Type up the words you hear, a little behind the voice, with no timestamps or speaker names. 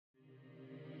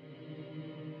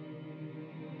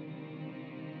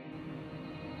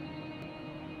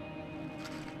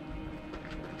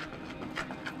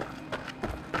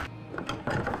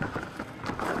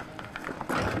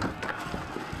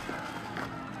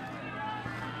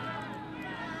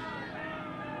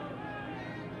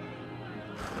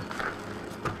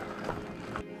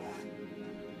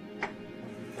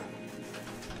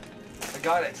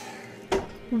got it.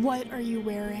 What are you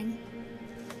wearing?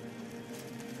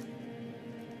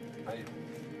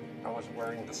 I wasn't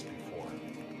wearing this before.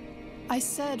 I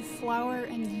said flour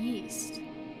and yeast.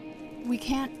 We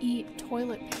can't eat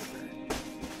toilet paper.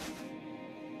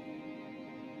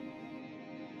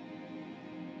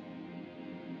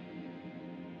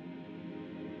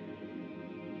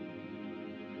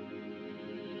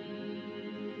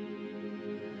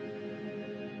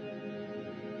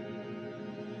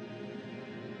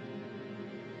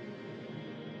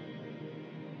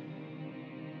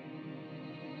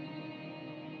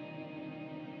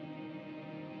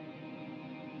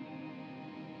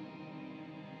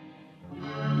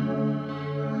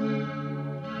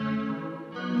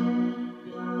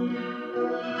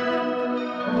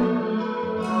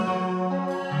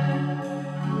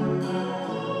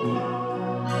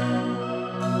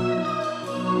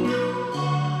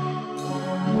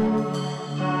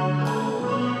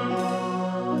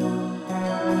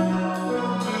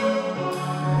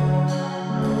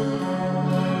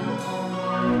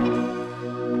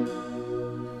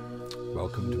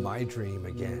 Welcome to my dream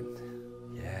again.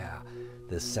 Yeah,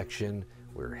 this section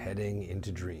we're heading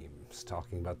into dreams,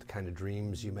 talking about the kind of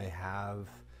dreams you may have.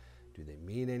 Do they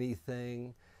mean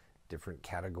anything? Different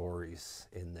categories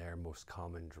in there, most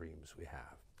common dreams we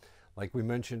have. Like we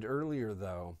mentioned earlier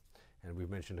though, and we've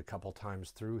mentioned a couple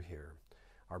times through here,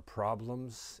 our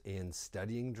problems in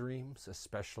studying dreams,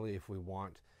 especially if we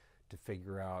want to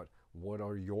figure out what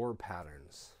are your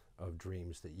patterns of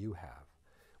dreams that you have.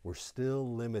 We're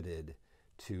still limited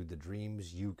to the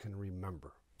dreams you can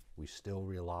remember. We still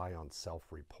rely on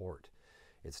self-report.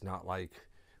 It's not like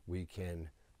we can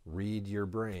read your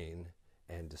brain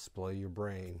and display your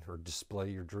brain or display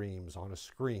your dreams on a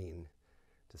screen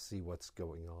to see what's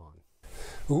going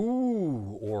on.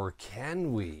 Ooh, or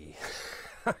can we?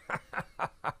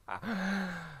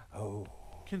 Oh.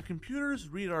 Can computers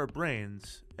read our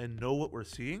brains and know what we're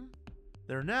seeing?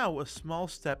 They're now a small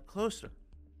step closer.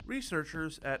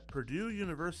 Researchers at Purdue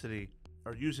University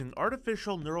are using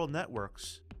artificial neural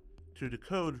networks to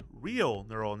decode real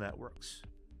neural networks.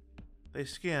 They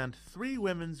scanned 3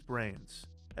 women's brains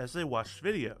as they watched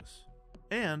videos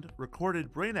and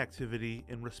recorded brain activity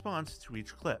in response to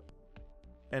each clip.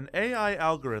 An AI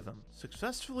algorithm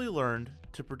successfully learned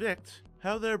to predict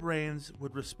how their brains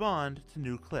would respond to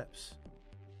new clips.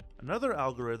 Another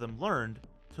algorithm learned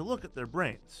to look at their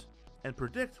brains and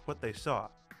predict what they saw.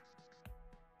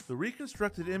 The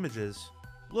reconstructed images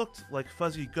looked like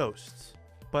fuzzy ghosts,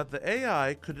 but the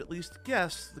AI could at least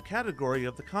guess the category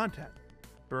of the content: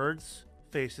 birds,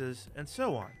 faces, and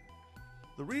so on.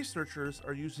 The researchers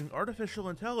are using artificial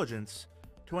intelligence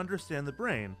to understand the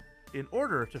brain in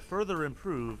order to further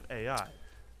improve AI.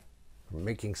 We're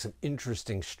making some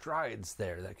interesting strides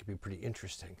there. That could be pretty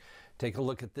interesting. Take a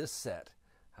look at this set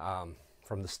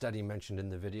from the study mentioned in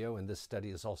the video, and this study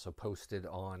is also posted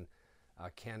on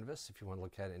Canvas if you want to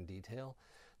look at it in detail.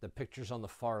 The pictures on the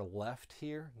far left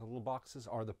here, the little boxes,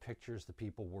 are the pictures the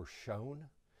people were shown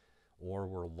or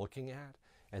were looking at.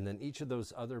 And then each of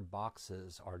those other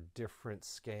boxes are different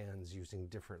scans using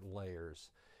different layers.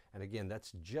 And again,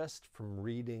 that's just from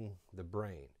reading the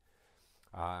brain.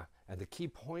 And the key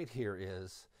point here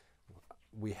is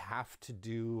we have to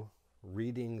do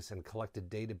readings and collect a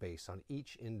database on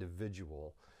each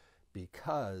individual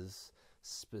because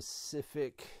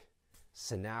specific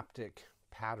synaptic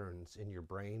patterns in your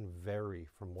brain vary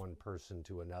from one person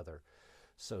to another.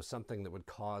 So something that would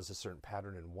cause a certain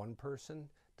pattern in one person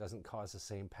doesn't cause the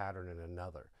same pattern in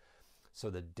another. So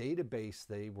the database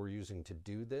they were using to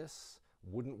do this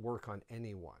wouldn't work on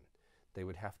anyone. They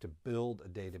would have to build a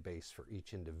database for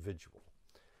each individual.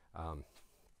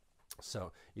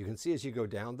 So you can see as you go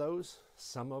down those,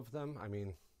 some of them, I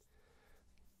mean,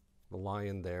 the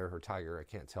lion there, or tiger, I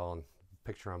can't tell on the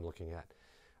picture I'm looking at,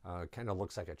 kind of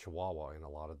looks like a chihuahua in a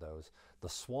lot of those. The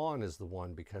swan is the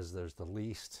one because there's the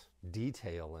least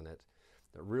detail in it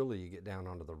that really you get down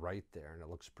onto the right there and it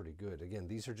looks pretty good. Again,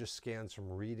 these are just scans from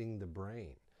reading the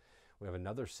brain. We have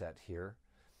another set here.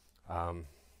 And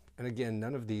again,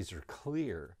 none of these are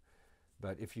clear,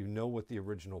 but if you know what the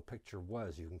original picture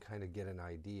was, you can kind of get an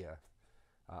idea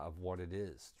of what it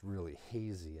is. It's really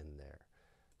hazy in there.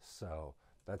 So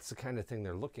that's the kind of thing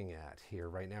they're looking at here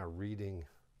right now, reading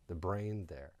the brain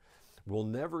there. We'll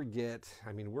never get,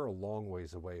 I mean, we're a long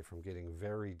ways away from getting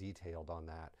very detailed on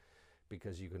that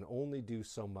because you can only do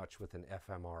so much with an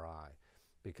fMRI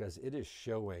because it is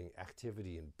showing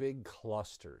activity in big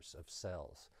clusters of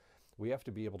cells. We have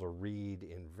to be able to read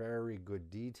in very good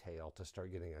detail to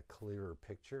start getting a clearer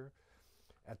picture.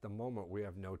 At the moment, we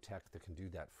have no tech that can do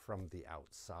that from the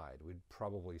outside.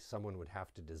 Someone would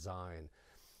have to design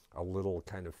a little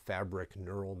kind of fabric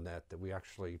neural net that we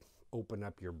actually open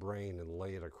up your brain and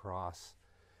lay it across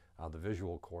the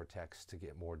visual cortex to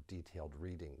get more detailed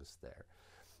readings there.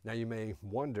 Now you may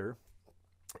wonder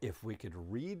if we could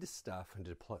read stuff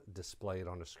and display it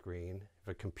on a screen, if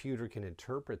a computer can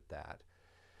interpret that,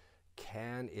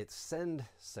 can it send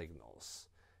signals?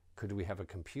 Could we have a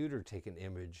computer take an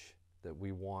image that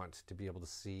we want to be able to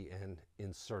see and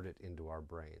insert it into our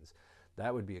brains?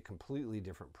 That would be a completely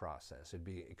different process. It'd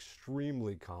be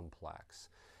extremely complex.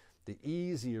 The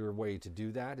easier way to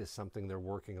do that is something they're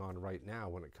working on right now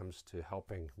when it comes to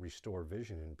helping restore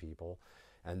vision in people.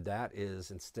 And that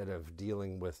is, instead of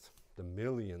dealing with the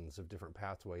millions of different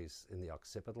pathways in the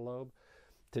occipital lobe,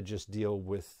 to just deal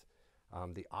with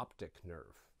the optic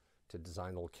nerve, to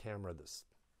design a little camera that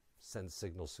sends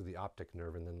signals through the optic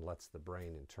nerve and then lets the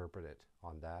brain interpret it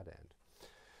on that end.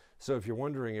 So if you're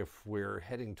wondering if we're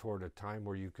heading toward a time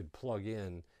where you could plug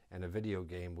in and a video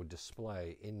game would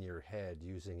display in your head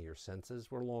using your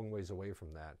senses, we're a long ways away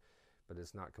from that, but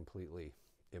it's not completely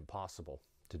impossible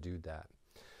to do that.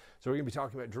 So we're going to be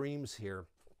talking about dreams here.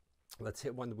 Let's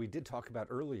hit one that we did talk about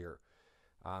earlier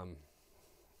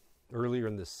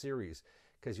in this series,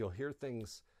 because you'll hear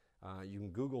things, you can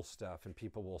Google stuff and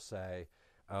people will say,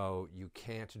 oh, you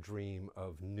can't dream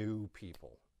of new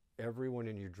people. Everyone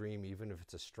in your dream, even if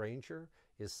it's a stranger,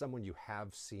 is someone you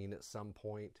have seen at some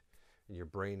point, and your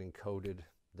brain encoded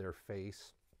their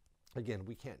face. Again,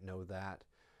 we can't know that.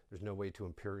 There's no way to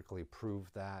empirically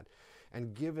prove that.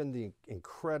 And given the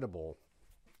incredible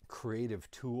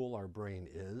creative tool our brain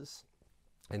is,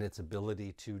 and its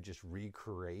ability to just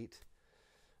recreate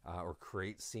or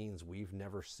create scenes we've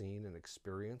never seen and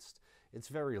experienced, it's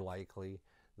very likely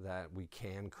that we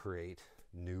can create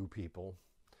new people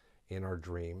in our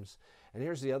dreams. And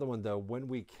here's the other one though, when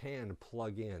we can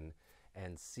plug in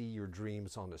and see your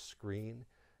dreams on a screen,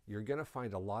 you're going to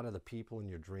find a lot of the people in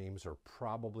your dreams are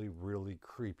probably really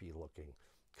creepy looking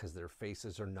because their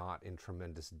faces are not in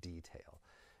tremendous detail.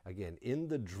 Again, in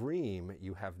the dream,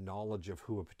 you have knowledge of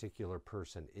who a particular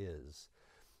person is,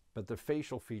 but the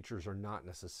facial features are not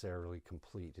necessarily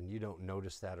complete, and you don't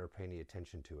notice that or pay any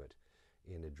attention to it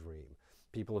in a dream.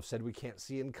 People have said we can't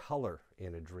see in color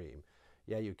in a dream.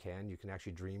 Yeah, you can. You can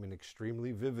actually dream in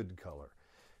extremely vivid color,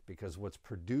 because what's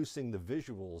producing the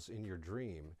visuals in your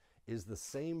dream is the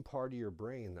same part of your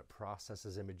brain that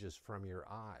processes images from your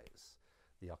eyes.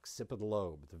 The occipital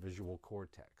lobe, the visual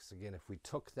cortex. Again, if we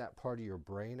took that part of your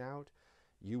brain out,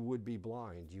 you would be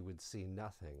blind, you would see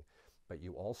nothing, but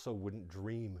you also wouldn't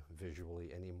dream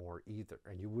visually anymore either,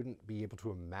 and you wouldn't be able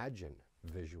to imagine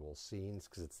visual scenes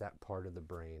because it's that part of the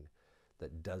brain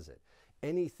that does it.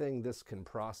 Anything this can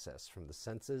process from the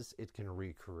senses, it can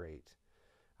recreate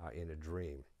in a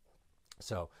dream.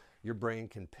 So your brain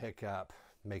can pick up,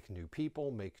 make new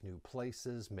people, make new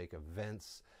places, make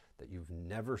events that you've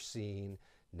never seen,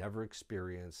 never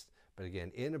experienced. But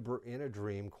again, in a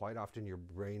dream, quite often your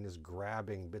brain is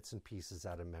grabbing bits and pieces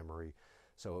out of memory,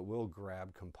 so it will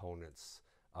grab components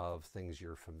of things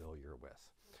you're familiar with.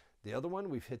 The other one,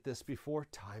 we've hit this before,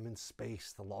 time and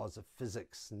space, the laws of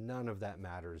physics, none of that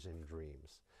matters in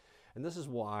dreams. And this is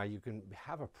why you can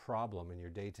have a problem in your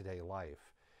day-to-day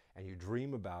life, and you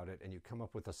dream about it, and you come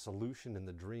up with a solution in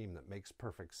the dream that makes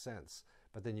perfect sense,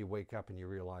 but then you wake up and you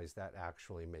realize that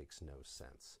actually makes no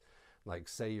sense. Like,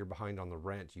 say you're behind on the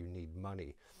rent, you need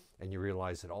money, and you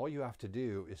realize that all you have to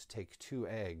do is take 2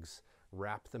 eggs,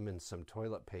 wrap them in some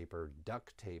toilet paper,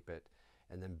 duct tape it,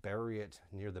 and then bury it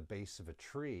near the base of a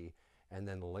tree, and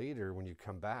then later when you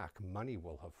come back, money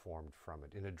will have formed from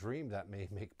it. In a dream, that may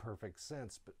make perfect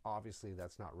sense, but obviously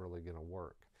that's not really going to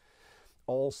work.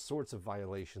 All sorts of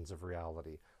violations of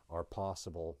reality are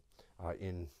possible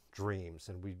in dreams,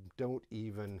 and we don't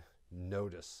even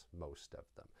notice most of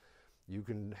them. You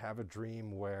can have a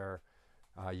dream where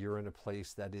you're in a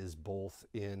place that is both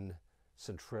in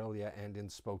Centralia and in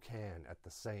Spokane at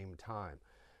the same time,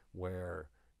 where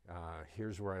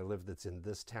here's where I live that's in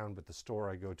this town, but the store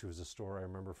I go to is a store I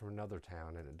remember from another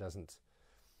town, and it doesn't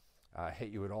hit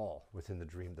you at all within the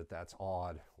dream that that's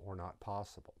odd or not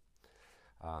possible.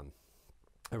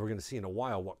 And we're going to see in a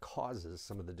while what causes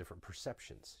some of the different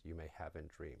perceptions you may have in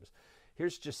dreams.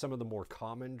 Here's just some of the more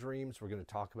common dreams. We're going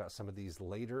to talk about some of these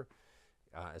later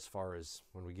as far as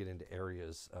when we get into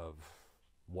areas of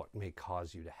what may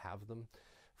cause you to have them.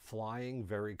 Flying,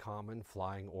 very common,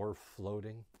 flying or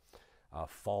floating.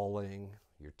 Falling,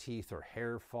 your teeth or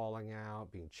hair falling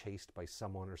out, being chased by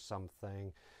someone or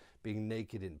something. Being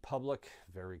naked in public,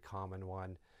 very common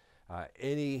one.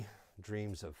 Any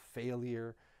dreams of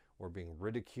failure or being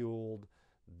ridiculed,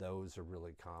 those are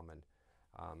really common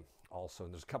also.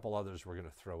 And there's a couple others we're going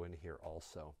to throw in here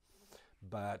also.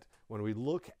 But when we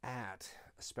look at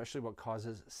especially what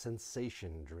causes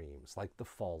sensation dreams, like the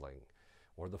falling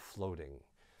or the floating,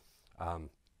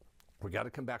 we got to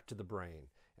come back to the brain.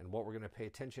 And what we're going to pay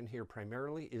attention here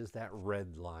primarily is that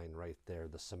red line right there,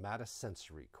 the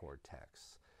somatosensory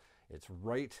cortex. It's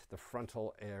right the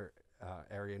frontal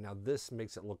area. Now this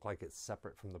makes it look like it's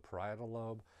separate from the parietal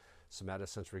lobe.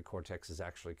 Somatosensory cortex is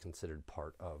actually considered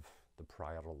part of the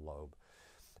parietal lobe.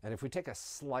 And if we take a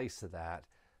slice of that,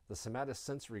 the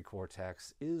somatosensory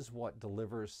cortex is what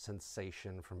delivers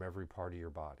sensation from every part of your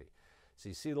body. So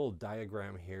you see a little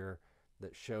diagram here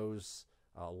that shows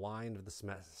a line of the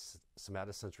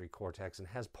somatosensory cortex and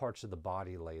has parts of the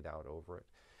body laid out over it.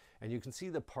 And you can see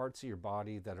the parts of your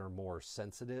body that are more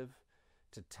sensitive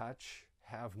to touch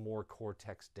have more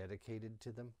cortex dedicated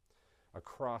to them.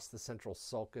 Across the central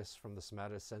sulcus from the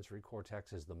somatosensory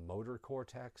cortex is the motor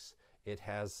cortex. It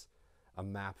has a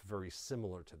map very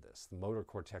similar to this. The motor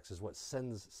cortex is what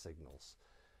sends signals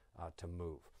to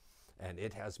move. And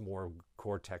it has more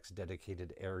cortex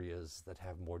dedicated areas that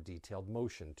have more detailed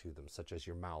motion to them, such as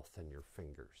your mouth and your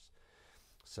fingers.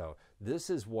 So this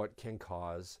is what can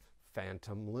cause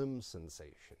phantom limb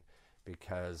sensation.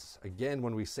 Because again,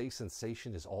 when we say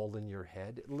sensation is all in your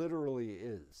head, it literally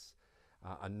is.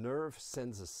 A nerve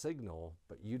sends a signal,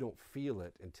 but you don't feel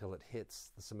it until it hits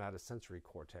the somatosensory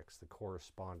cortex, the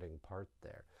corresponding part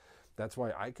there. That's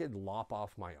why I could lop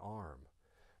off my arm,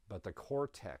 but the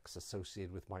cortex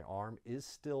associated with my arm is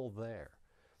still there.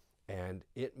 And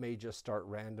it may just start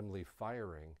randomly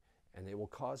firing, and it will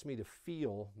cause me to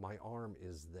feel my arm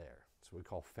is there. So we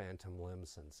call phantom limb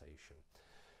sensation.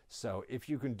 So if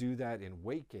you can do that in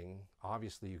waking,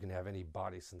 obviously you can have any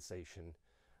body sensation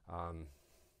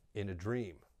in a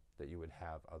dream that you would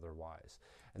have otherwise.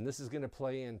 And this is going to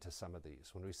play into some of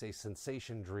these. When we say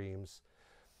sensation dreams,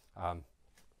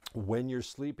 when you're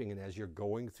sleeping and as you're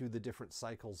going through the different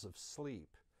cycles of sleep,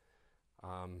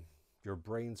 your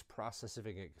brain's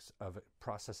processing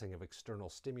of external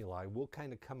stimuli will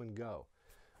kind of come and go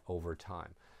over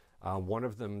time. One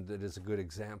of them that is a good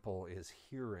example is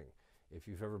hearing. If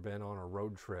you've ever been on a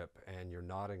road trip and you're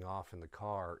nodding off in the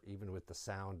car, even with the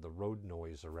sound, the road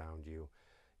noise around you,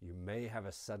 you may have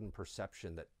a sudden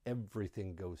perception that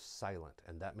everything goes silent,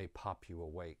 and that may pop you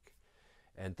awake.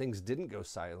 And things didn't go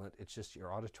silent, it's just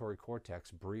your auditory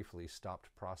cortex briefly stopped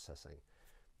processing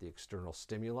the external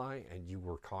stimuli, and you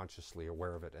were consciously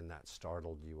aware of it, and that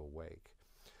startled you awake.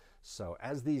 So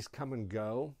as these come and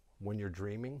go, when you're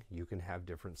dreaming, you can have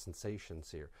different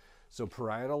sensations here. So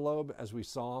parietal lobe, as we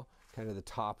saw, kind of the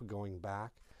top going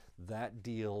back, that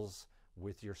deals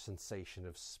with your sensation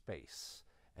of space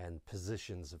and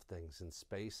positions of things in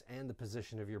space and the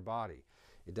position of your body.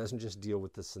 It doesn't just deal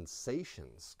with the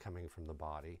sensations coming from the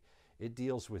body, it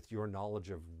deals with your knowledge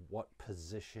of what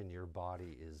position your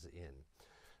body is in.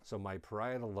 So my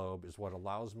parietal lobe is what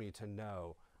allows me to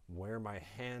know where my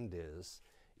hand is,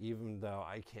 even though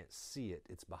I can't see it,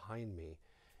 it's behind me.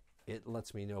 It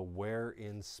lets me know where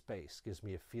in space, gives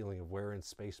me a feeling of where in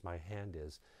space my hand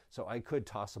is. So I could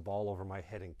toss a ball over my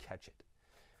head and catch it,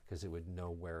 because it would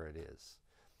know where it is.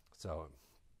 So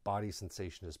body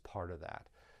sensation is part of that.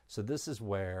 So this is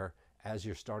where, as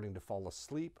you're starting to fall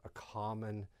asleep, a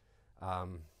common,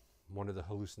 one of the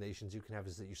hallucinations you can have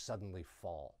is that you suddenly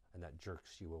fall, and that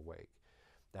jerks you awake.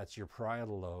 That's your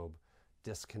parietal lobe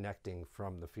disconnecting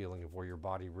from the feeling of where your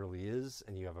body really is,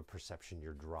 and you have a perception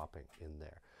you're dropping in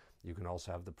there. You can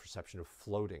also have the perception of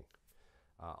floating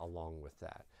along with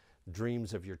that.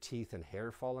 Dreams of your teeth and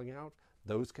hair falling out,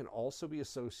 those can also be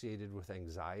associated with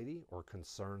anxiety or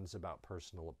concerns about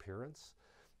personal appearance,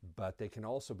 but they can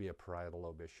also be a parietal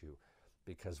lobe issue,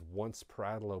 because once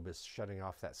parietal lobe is shutting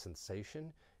off that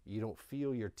sensation, you don't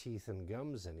feel your teeth and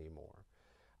gums anymore.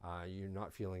 You're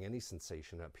not feeling any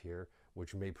sensation up here,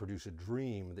 which may produce a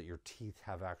dream that your teeth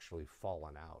have actually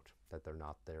fallen out, that they're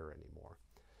not there anymore.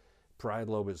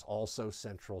 Parietal lobe is also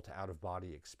central to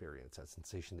out-of-body experience, that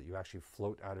sensation that you actually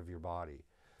float out of your body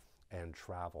and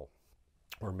travel,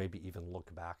 or maybe even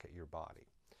look back at your body.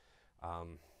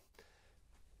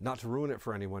 Not to ruin it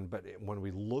for anyone, but when we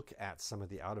look at some of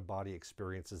the out-of-body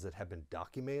experiences that have been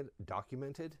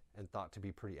documented and thought to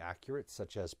be pretty accurate,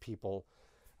 such as people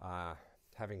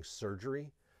having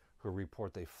surgery who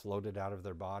report they floated out of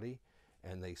their body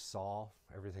and they saw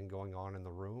everything going on in the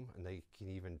room, and they can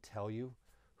even tell you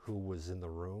who was in the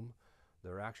room,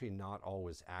 they're actually not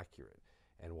always accurate.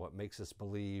 And what makes us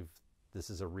believe this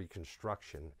is a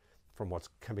reconstruction from what's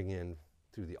coming in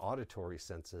through the auditory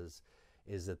senses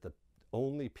is that the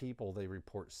only people they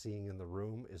report seeing in the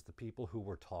room is the people who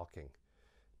were talking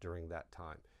during that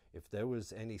time. If there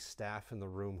was any staff in the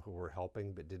room who were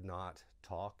helping but did not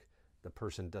talk, the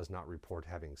person does not report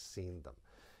having seen them.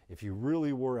 If you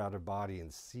really were out of body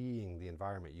and seeing the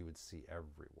environment, you would see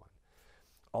everyone.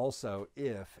 Also,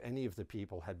 if any of the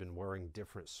people had been wearing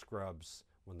different scrubs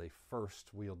when they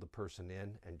first wheeled the person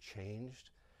in and changed,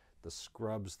 the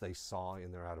scrubs they saw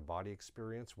in their out-of-body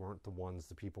experience weren't the ones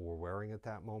the people were wearing at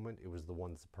that moment. It was the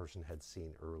ones the person had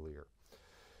seen earlier.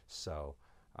 So,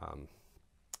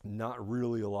 not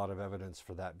really a lot of evidence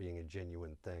for that being a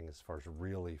genuine thing as far as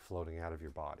really floating out of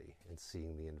your body and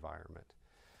seeing the environment.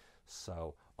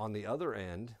 So, on the other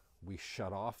end, we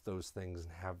shut off those things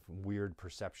and have weird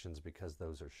perceptions because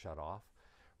those are shut off.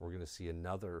 We're going to see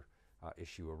another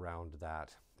issue around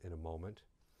that in a moment.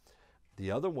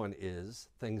 The other one is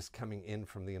things coming in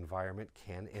from the environment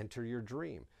can enter your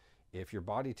dream. If your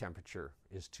body temperature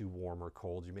is too warm or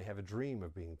cold, you may have a dream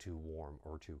of being too warm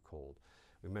or too cold.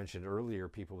 We mentioned earlier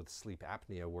people with sleep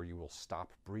apnea where you will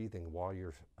stop breathing while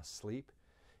you're asleep.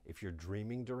 If you're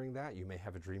dreaming during that, you may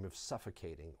have a dream of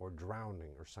suffocating or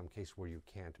drowning or some case where you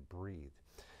can't breathe.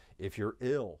 If you're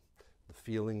ill, the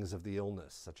feelings of the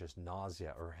illness, such as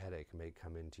nausea or headache, may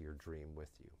come into your dream with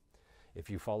you. If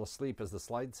you fall asleep, as the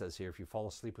slide says here, if you fall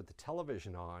asleep with the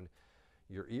television on,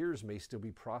 your ears may still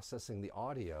be processing the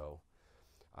audio,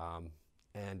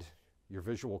 and your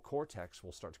visual cortex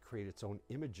will start to create its own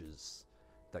images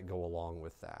that go along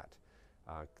with that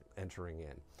entering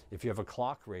in. If you have a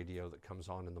clock radio that comes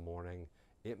on in the morning,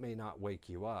 it may not wake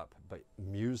you up, but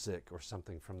music or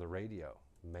something from the radio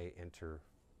may enter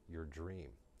your dream.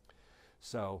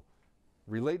 So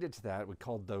related to that, we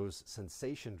called those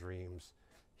sensation dreams.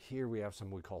 Here we have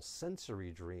some we call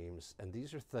sensory dreams, and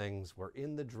these are things where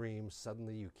in the dream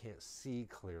suddenly you can't see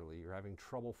clearly. You're having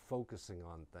trouble focusing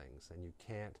on things and you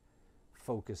can't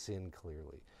focus in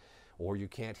clearly. Or you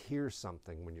can't hear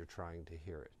something when you're trying to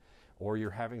hear it. Or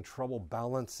you're having trouble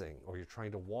balancing, or you're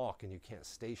trying to walk and you can't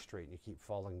stay straight and you keep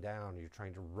falling down. You're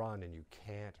trying to run and you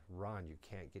can't run. You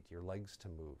can't get your legs to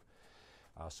move.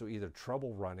 So either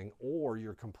trouble running or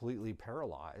you're completely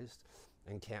paralyzed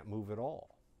and can't move at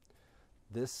all.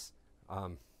 This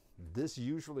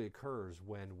usually occurs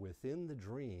when within the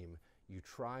dream you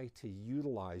try to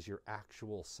utilize your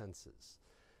actual senses.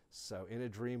 So in a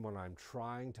dream when I'm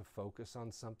trying to focus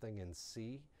on something and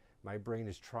see, my brain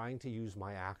is trying to use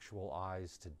my actual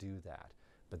eyes to do that,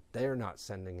 but they're not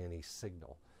sending any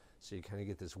signal. So you kind of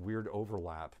get this weird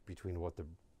overlap between what the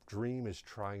dream is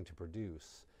trying to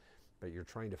produce, but you're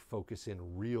trying to focus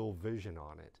in real vision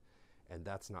on it, and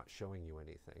that's not showing you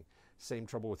anything. Same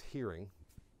trouble with hearing.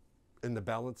 In the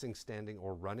balancing, standing,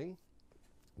 or running,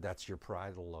 that's your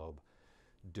parietal lobe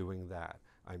doing that.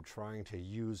 I'm trying to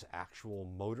use actual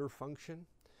motor function.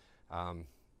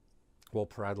 Well,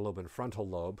 parietal lobe and frontal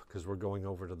lobe, because we're going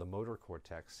over to the motor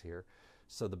cortex here.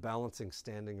 So the balancing,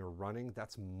 standing, or running,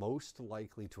 that's most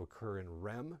likely to occur in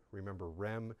REM. Remember,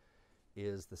 REM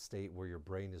is the state where your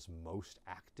brain is most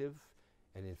active.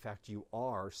 And in fact, you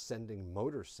are sending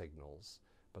motor signals,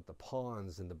 but the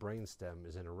pons in the brainstem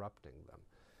is interrupting them.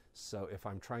 So if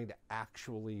I'm trying to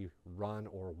actually run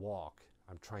or walk,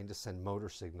 I'm trying to send motor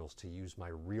signals to use my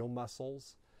real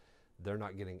muscles. They're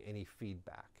not getting any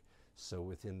feedback. So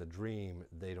within the dream,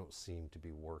 they don't seem to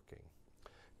be working.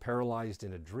 Paralyzed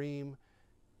in a dream,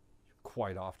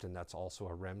 quite often that's also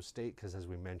a REM state, because as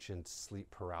we mentioned, sleep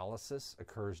paralysis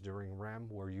occurs during REM,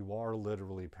 where you are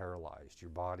literally paralyzed. Your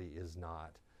body is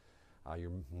not,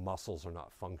 your muscles are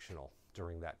not functional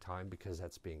during that time because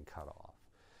that's being cut off.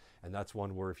 And that's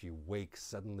one where if you wake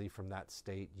suddenly from that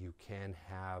state, you can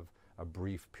have a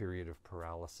brief period of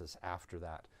paralysis after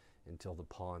that until the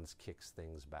pons kicks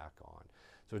things back on.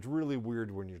 So it's really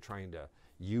weird when you're trying to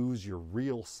use your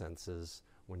real senses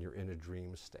when you're in a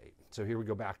dream state. So here we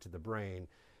go back to the brain,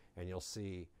 and you'll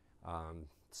see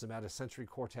somatosensory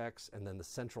cortex, and then the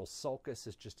central sulcus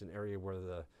is just an area where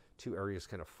the two areas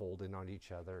kind of fold in on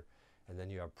each other. And then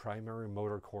you have primary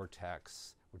motor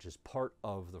cortex, which is part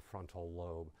of the frontal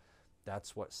lobe.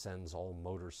 That's what sends all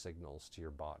motor signals to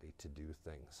your body to do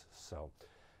things. So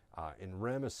in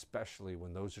REM especially,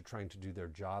 when those are trying to do their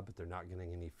job but they're not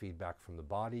getting any feedback from the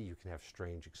body, you can have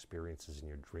strange experiences in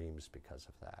your dreams because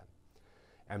of that.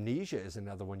 Amnesia is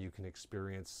another one you can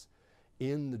experience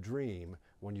in the dream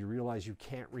when you realize you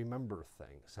can't remember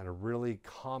things. And a really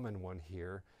common one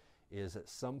here is at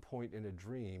some point in a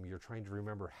dream you're trying to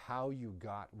remember how you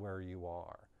got where you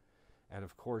are. And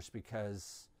of course,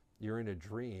 because you're in a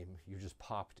dream, you just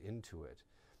popped into it.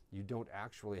 You don't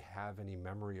actually have any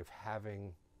memory of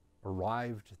having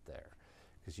arrived there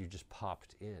because you just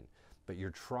popped in. But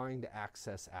you're trying to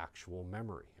access actual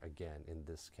memory, again, in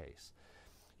this case.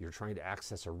 You're trying to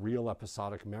access a real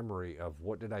episodic memory of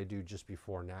what did I do just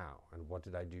before now and what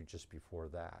did I do just before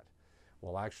that.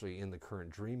 Well, actually, in the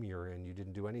current dream you're in, you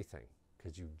didn't do anything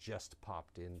because you just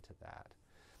popped into that.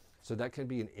 So that can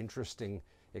be an interesting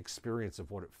experience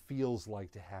of what it feels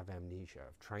like to have amnesia,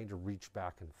 of trying to reach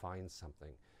back and find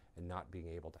something and not being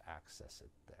able to access it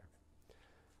there.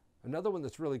 Another one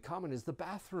that's really common is the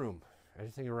bathroom.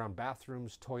 Anything around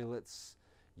bathrooms, toilets,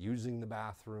 using the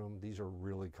bathroom, these are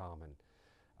really common.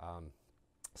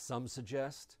 Some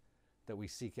suggest that we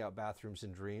seek out bathrooms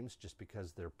in dreams just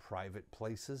because they're private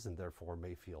places and therefore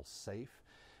may feel safe.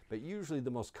 But usually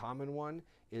the most common one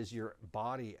is your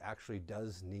body actually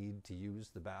does need to use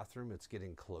the bathroom. It's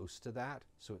getting close to that,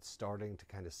 so it's starting to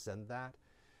kind of send that.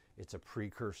 It's a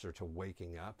precursor to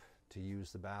waking up to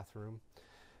use the bathroom.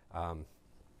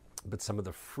 But some of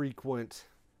the frequent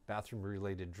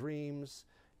bathroom-related dreams,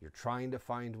 you're trying to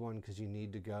find one because you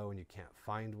need to go and you can't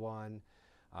find one.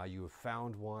 You have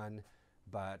found one,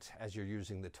 but as you're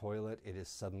using the toilet, it is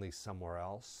suddenly somewhere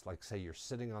else. Like say you're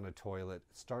sitting on a toilet,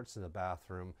 it starts in the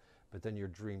bathroom, but then your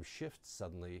dream shifts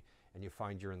suddenly and you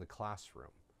find you're in the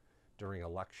classroom during a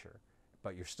lecture,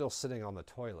 but you're still sitting on the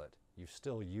toilet. You've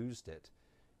still used it,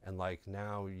 and like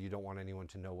now you don't want anyone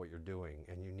to know what you're doing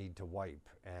and you need to wipe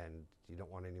and you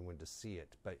don't want anyone to see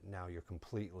it, but now you're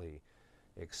completely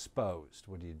exposed.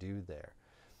 What do you do there?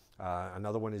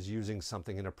 Another one is using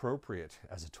something inappropriate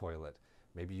as a toilet.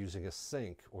 Maybe using a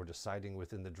sink, or deciding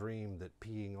within the dream that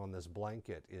peeing on this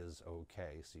blanket is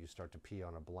okay, so you start to pee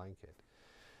on a blanket.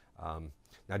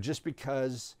 Now just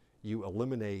because you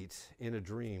eliminate in a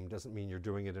dream doesn't mean you're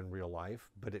doing it in real life,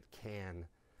 but it can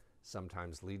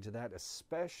sometimes lead to that,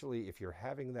 especially if you're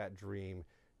having that dream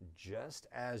just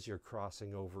as you're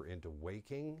crossing over into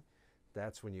waking.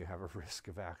 That's when you have a risk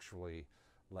of actually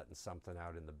letting something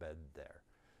out in the bed there.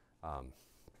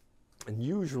 And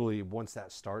usually once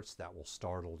that starts, that will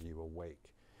startle you awake,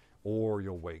 or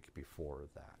you'll wake before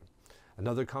that.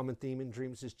 Another common theme in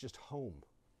dreams is just home.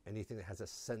 Anything that has a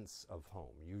sense of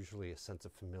home, usually a sense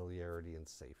of familiarity and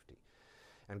safety.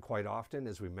 And quite often,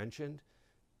 as we mentioned,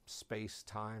 space,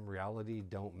 time, reality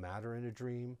don't matter in a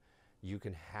dream. You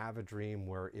can have a dream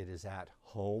where it is at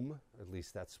home, at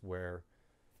least that's where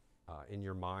in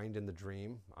your mind in the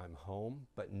dream, I'm home,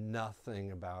 but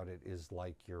nothing about it is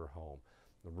like your home.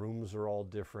 The rooms are all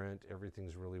different,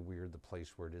 everything's really weird, the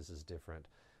place where it is different,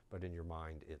 but in your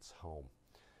mind it's home.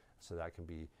 So that can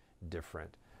be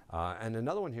different. And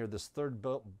another one here, this third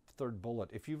bullet,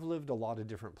 if you've lived a lot of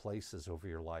different places over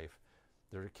your life,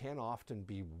 there can often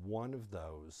be one of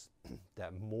those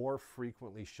that more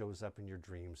frequently shows up in your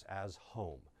dreams as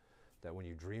home. That when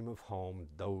you dream of home,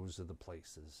 those are the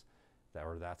places,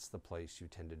 that's the place you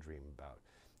tend to dream about.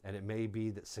 And it may be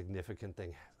that significant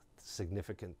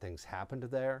things happened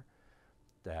there,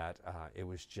 that it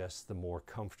was just the more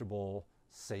comfortable,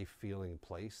 safe feeling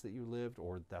place that you lived,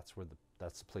 or that's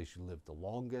the place you lived the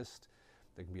longest.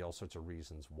 There can be all sorts of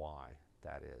reasons why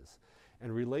that is.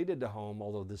 And related to home,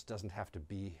 although this doesn't have to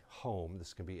be home,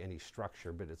 this can be any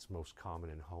structure, but it's most common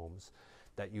in homes,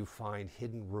 that you find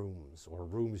hidden rooms or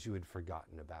rooms you had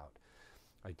forgotten about.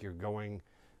 Like you're going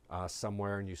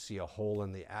somewhere and you see a hole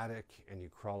in the attic and you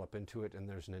crawl up into it and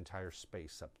there's an entire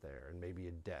space up there, and maybe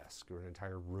a desk or an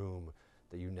entire room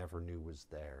that you never knew was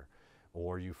there.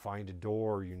 Or you find a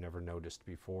door you never noticed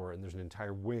before and there's an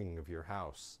entire wing of your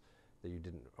house that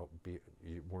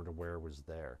you weren't aware was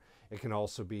there. It can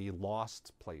also be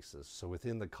lost places. So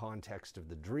within the context of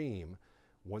the dream,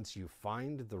 once you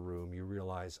find the room, you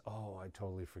realize, oh, I'd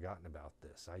totally forgotten about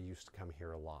this. I used to come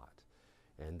here a lot.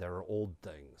 And there are old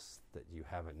things that you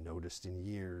haven't noticed in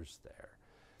years there.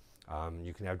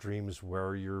 You can have dreams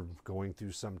where you're going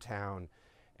through some town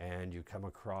and you come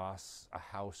across a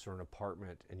house or an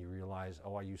apartment and you realize,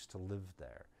 oh, I used to live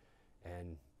there.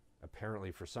 And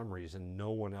apparently for some reason,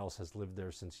 no one else has lived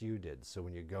there since you did. So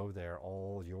when you go there,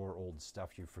 all your old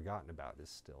stuff you've forgotten about is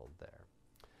still there.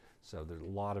 So there's a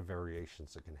lot of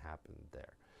variations that can happen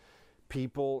there.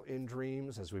 People in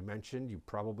dreams, as we mentioned, you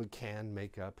probably can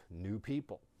make up new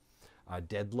people.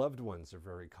 Dead loved ones are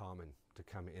very common to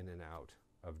come in and out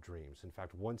of dreams. In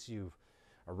fact,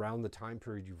 around the time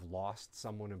period you've lost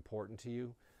someone important to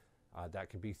you, that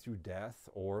can be through death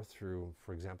or through,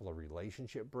 for example, a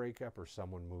relationship breakup or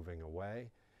someone moving away.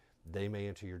 They may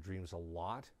enter your dreams a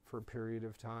lot for a period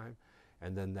of time,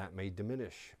 and then that may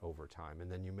diminish over time.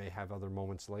 And then you may have other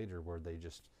moments later where they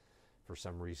just, for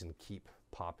some reason, keep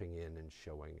popping in and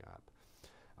showing up.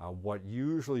 What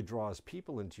usually draws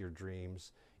people into your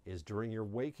dreams is during your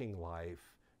waking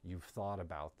life, you've thought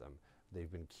about them.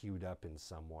 They've been queued up in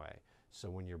some way. So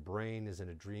when your brain is in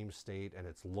a dream state and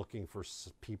it's looking for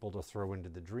people to throw into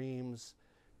the dreams,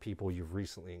 people you've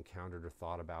recently encountered or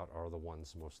thought about are the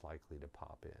ones most likely to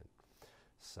pop in.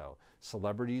 So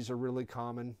celebrities are really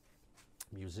common.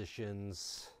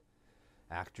 Musicians,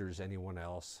 actors, anyone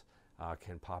else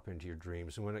can pop into your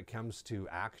dreams. And when it comes to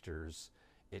actors,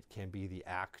 it can be the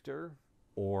actor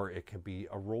or it can be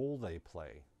a role they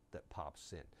play that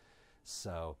pops in.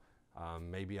 So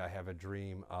maybe I have a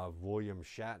dream of William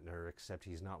Shatner, except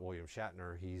he's not William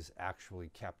Shatner, he's actually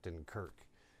Captain Kirk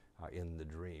in the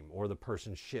dream. Or the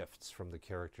person shifts from the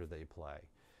character they play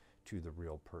to the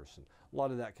real person. A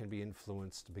lot of that can be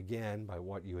influenced, again, by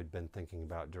what you had been thinking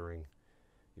about during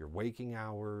your waking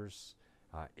hours.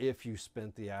 If you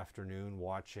spent the afternoon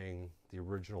watching the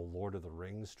original Lord of the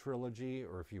Rings trilogy,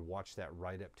 or if you watch that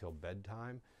right up till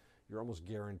bedtime, you're almost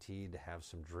guaranteed to have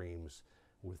some dreams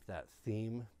with that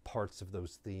theme, parts of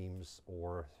those themes,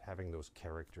 or having those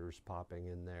characters popping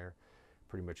in there.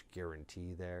 Pretty much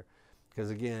guarantee there.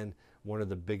 Because again, one of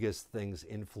the biggest things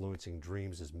influencing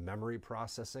dreams is memory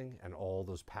processing and all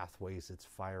those pathways it's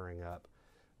firing up.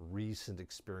 Recent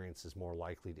experience is more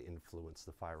likely to influence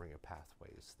the firing of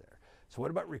pathways there. So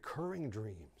what about recurring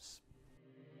dreams?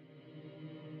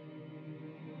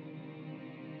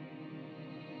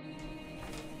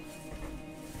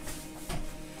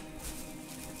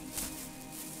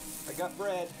 I got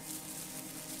bread.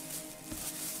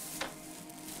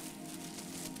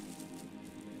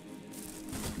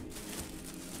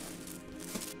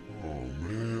 Oh,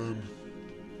 man.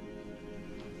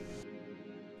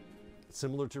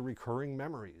 Similar to recurring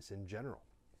memories in general.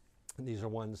 And these are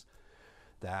ones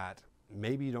that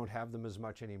maybe you don't have them as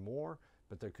much anymore,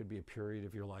 but there could be a period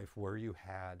of your life where you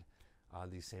had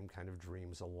these same kind of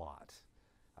dreams a lot.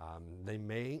 They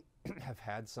may have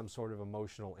had some sort of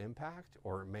emotional impact,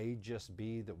 or it may just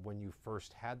be that when you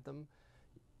first had them,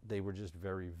 they were just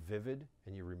very vivid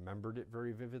and you remembered it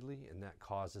very vividly, and that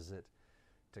causes it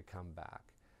to come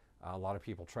back. A lot of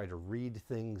people try to read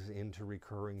things into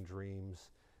recurring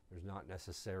dreams. There's not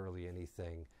necessarily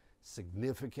anything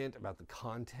significant about the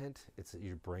content. It's that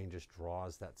your brain just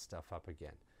draws that stuff up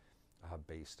again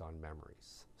based on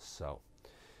memories. So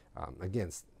again,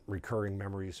 recurring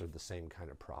memories are the same kind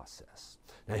of process.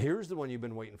 Now here's the one you've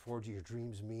been waiting for. Do your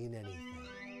dreams mean anything?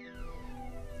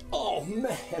 Oh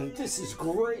man, this is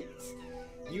great!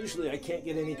 Usually I can't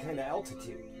get any kind of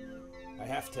altitude.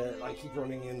 I keep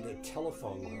running into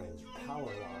telephone lines, power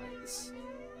lines,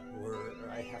 or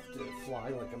I have to fly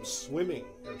like I'm swimming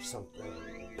or something,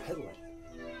 pedaling.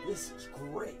 This is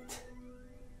great.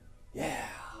 Yeah.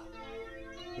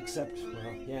 Except,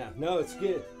 well, yeah, no, it's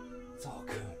good. It's all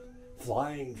good.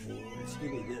 Flying dreams,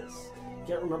 give me this.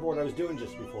 Can't remember what I was doing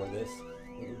just before this.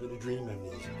 A little bit of dream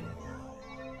amnesia going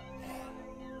on.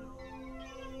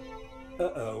 Yeah.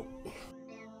 Uh-oh.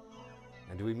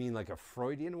 And do we mean like a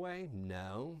Freudian way?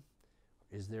 No.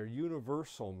 Is there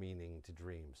universal meaning to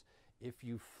dreams? If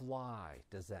you fly,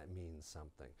 does that mean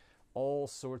something? All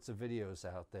sorts of videos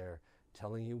out there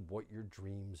telling you what your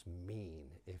dreams mean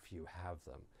if you have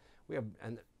them. We have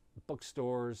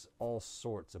bookstores, all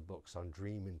sorts of books on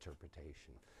dream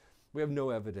interpretation. We have no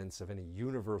evidence of any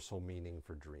universal meaning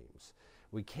for dreams.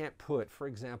 We can't put, for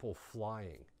example,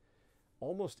 flying.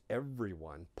 Almost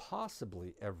everyone,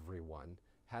 possibly everyone,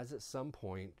 has at some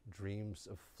point dreams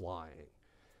of flying.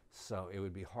 So it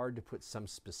would be hard to put some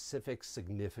specific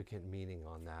significant meaning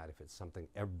on that if it's something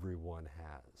everyone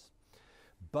has.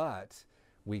 But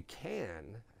we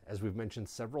can, as we've mentioned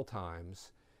several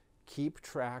times, keep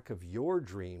track of your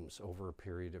dreams over a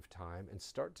period of time and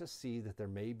start to see that there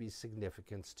may be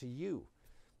significance to you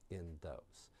in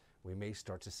those. We may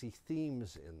start to see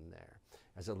themes in there.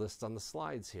 As it lists on the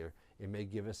slides here, it may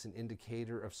give us an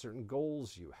indicator of certain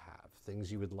goals you have, things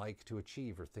you would like to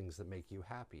achieve or things that make you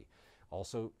happy.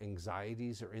 Also,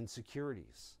 anxieties or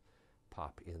insecurities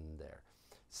pop in there.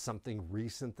 Something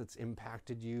recent that's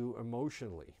impacted you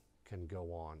emotionally can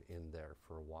go on in there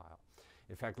for a while.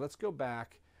 In fact, let's go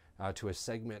back to a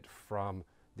segment from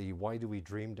the Why Do We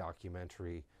Dream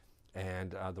documentary,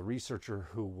 and the researcher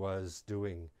who was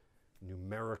doing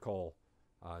numerical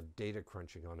data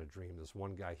crunching on a dream. This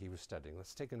one guy he was studying.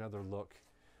 Let's take another look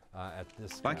at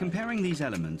this By guy. comparing these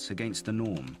elements against the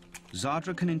norm,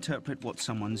 Zadra can interpret what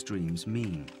someone's dreams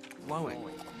mean. Flowing.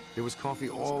 There was coffee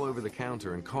all over the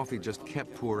counter, and coffee just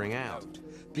kept pouring out.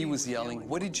 B was yelling,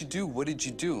 "What did you do? What did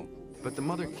you do?" But the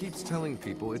mother keeps telling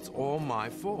people it's all my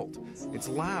fault. It's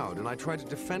loud, and I try to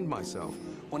defend myself.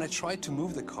 When I tried to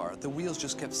move the car, the wheels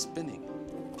just kept spinning.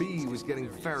 B was getting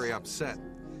very upset.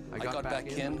 I got back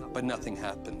in, but nothing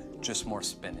happened, just more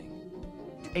spinning.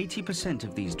 80%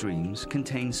 of these dreams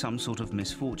contain some sort of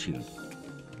misfortune.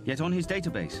 Yet on his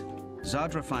database,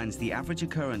 Zadra finds the average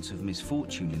occurrence of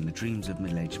misfortune in the dreams of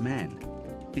middle-aged men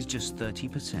is just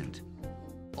 30%.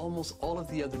 almost all of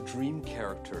the other dream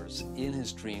characters in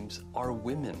his dreams are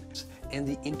women, and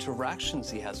the interactions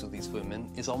he has with these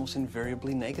women is almost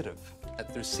invariably negative.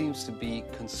 There seems to be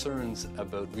concerns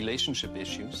about relationship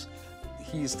issues.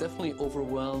 He's definitely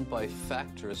overwhelmed by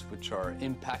factors which are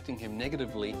impacting him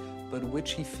negatively, but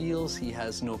which he feels he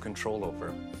has no control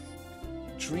over.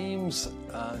 Dreams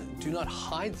do not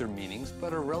hide their meanings,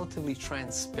 but are relatively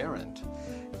transparent.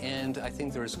 And I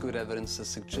think there is good evidence to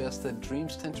suggest that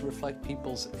dreams tend to reflect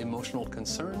people's emotional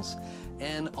concerns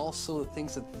and also the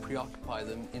things that preoccupy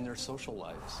them in their social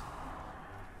lives.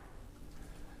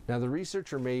 Now, the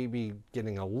researcher may be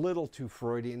getting a little too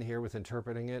Freudian here with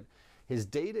interpreting it. His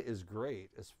data is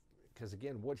great because,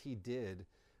 again, what he did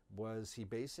was he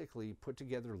basically put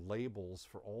together labels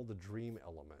for all the dream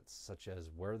elements, such as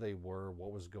where they were,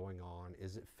 what was going on,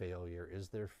 is it failure, is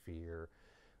there fear,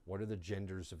 what are the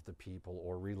genders of the people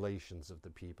or relations of the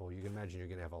people. You can imagine you're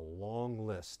going to have a long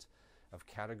list of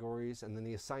categories, and then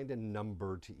he assigned a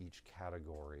number to each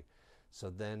category. So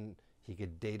then he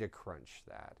could data crunch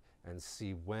that and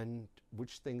see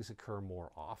which things occur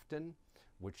more often,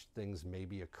 which things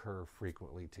maybe occur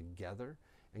frequently together,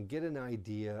 and get an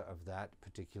idea of that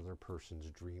particular person's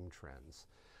dream trends.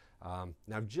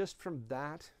 Now, just from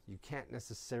that, you can't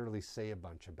necessarily say a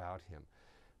bunch about him.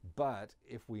 But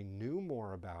if we knew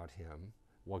more about him,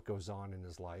 what goes on in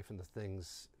his life, and the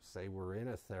things, say we're in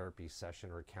a therapy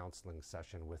session or a counseling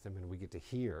session with him and we get to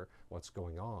hear what's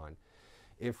going on,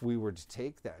 if we were to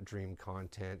take that dream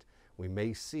content, we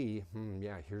may see,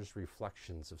 yeah, here's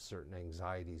reflections of certain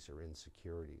anxieties or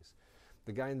insecurities.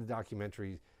 The guy in the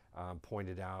documentary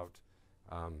pointed out,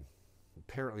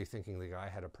 apparently thinking the guy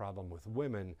had a problem with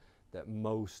women, that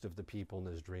most of the people in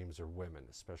his dreams are women,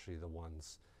 especially the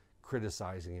ones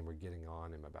criticizing him or getting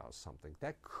on him about something.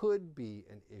 That could be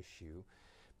an issue,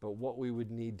 but what we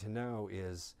would need to know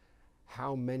is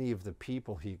how many of the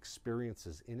people he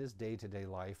experiences in his day-to-day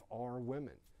life are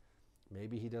women.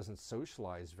 Maybe he doesn't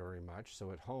socialize very much,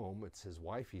 so at home it's his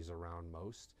wife he's around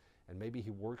most, and maybe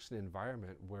he works in an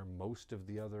environment where most of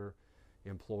the other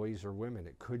employees are women.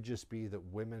 It could just be that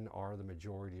women are the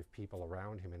majority of people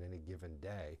around him in any given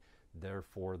day,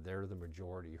 therefore they're the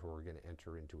majority who are going to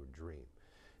enter into a dream.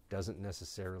 Doesn't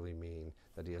necessarily mean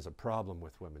that he has a problem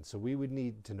with women. So we would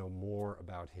need to know more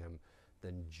about him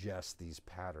than just these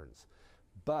patterns.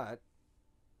 But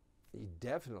he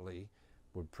definitely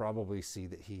would probably see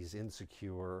that he's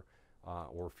insecure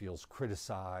or feels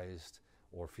criticized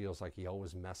or feels like he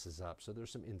always messes up. So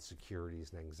there's some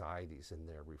insecurities and anxieties in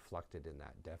there reflected in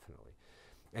that, definitely.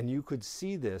 And you could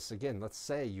see this, again, let's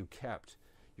say you kept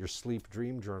your sleep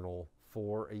dream journal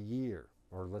for a year,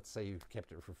 or let's say you've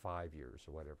kept it for 5 years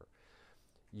or whatever.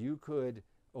 You could,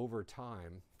 over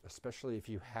time, especially if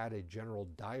you had a general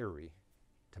diary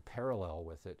to parallel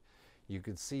with it, you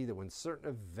could see that when certain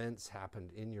events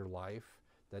happened in your life,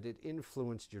 that it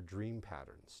influenced your dream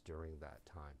patterns during that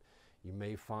time. You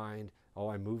may find, oh,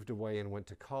 I moved away and went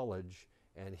to college,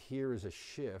 and here is a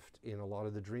shift in a lot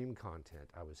of the dream content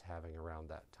I was having around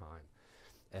that time.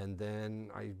 And then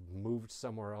I moved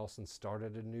somewhere else and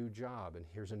started a new job, and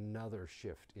here's another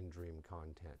shift in dream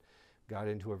content. Got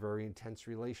into a very intense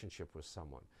relationship with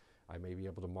someone. I may be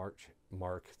able to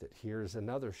mark that here's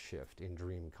another shift in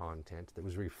dream content that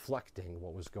was reflecting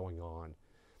what was going on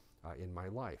in my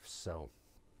life. So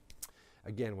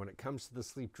again, when it comes to the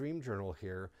sleep dream journal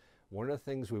here, one of the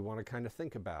things we want to kind of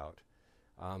think about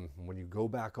when you go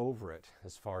back over it,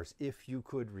 as far as if you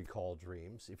could recall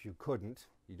dreams. If you couldn't,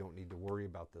 you don't need to worry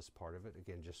about this part of it.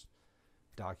 Again, just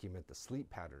document the sleep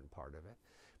pattern part of it.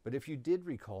 But if you did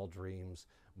recall dreams,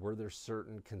 were there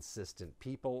certain consistent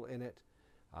people in it,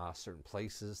 certain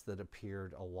places that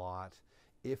appeared a lot?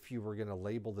 If you were going to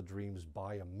label the dreams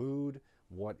by a mood,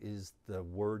 what is the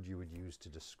word you would use to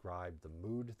describe the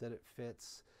mood that it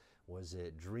fits? Was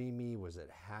it dreamy? Was it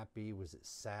happy? Was it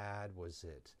sad? Was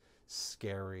it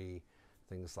scary?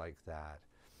 Things like that.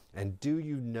 And do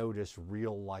you notice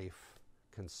real life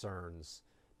concerns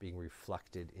being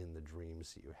reflected in the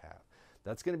dreams that you have?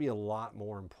 That's going to be a lot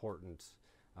more important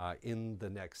in the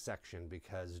next section,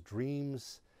 because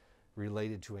dreams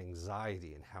related to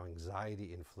anxiety and how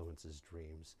anxiety influences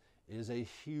dreams is a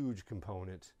huge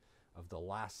component of the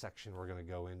last section we're going to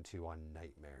go into on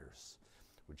nightmares,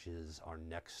 which is our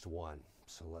next one.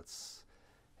 So let's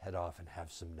head off and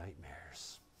have some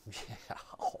nightmares. Yeah.